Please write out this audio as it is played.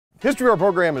History of our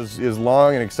program is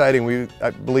long and exciting. I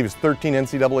believe it's 13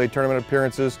 NCAA tournament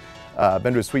appearances,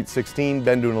 been to a Sweet 16,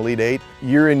 been to an Elite 8.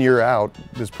 Year in, year out,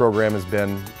 this program has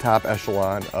been top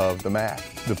echelon of the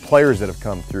MAC. The players that have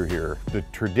come through here, the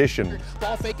tradition.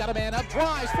 Ball fake, got a man up,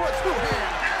 drives for it, through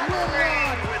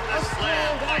hand, a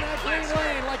slam down that green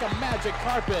lane like a magic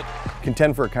carpet.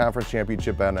 Contend for a conference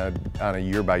championship on a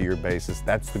year-by-year basis,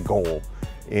 that's the goal.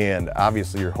 And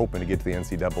obviously you're hoping to get to the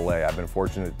NCAA. I've been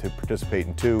fortunate to participate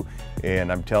in 2,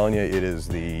 and I'm telling you, it is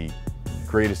the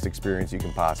greatest experience you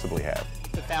can possibly have.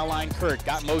 The foul line, Kurt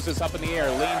got Moses up in the air,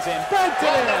 leans in, banked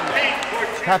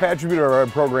it in! Top attribute of our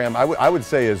program, I would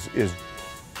say, is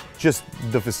just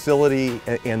the facility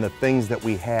and the things that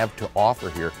we have to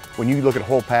offer here. When you look at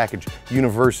whole package,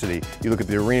 university, you look at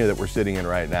the arena that we're sitting in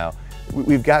right now,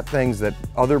 we've got things that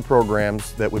other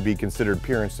programs that would be considered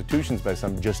peer institutions by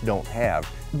some just don't have.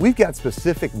 We've got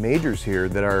specific majors here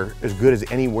that are as good as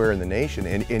anywhere in the nation.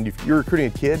 And if you're recruiting a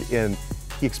kid and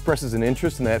he expresses an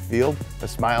interest in that field, a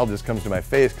smile just comes to my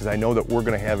face because I know that we're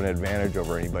going to have an advantage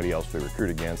over anybody else we recruit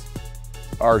against.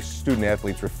 Our student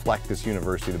athletes reflect this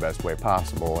university the best way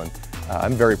possible, and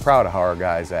I'm very proud of how our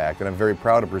guys act, and I'm very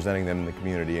proud of presenting them in the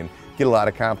community and get a lot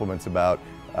of compliments about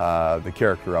the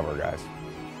character of our guys.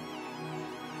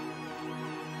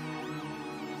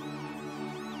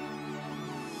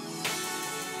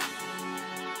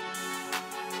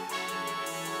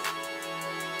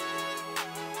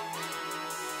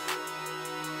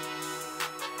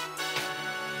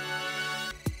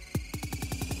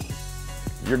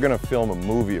 You're going to film a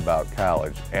movie about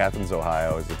college, Athens,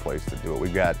 Ohio is the place to do it.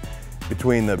 We've got,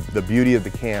 between the beauty of the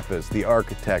campus, the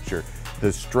architecture,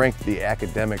 the strength of the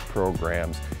academic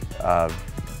programs,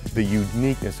 the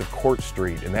uniqueness of Court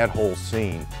Street and that whole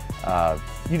scene.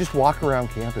 You just walk around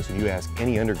campus and you ask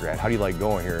any undergrad, how do you like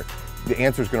going here? The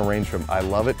answer is going to range from I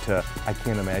love it to I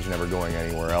can't imagine ever going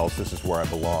anywhere else. This is where I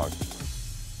belong.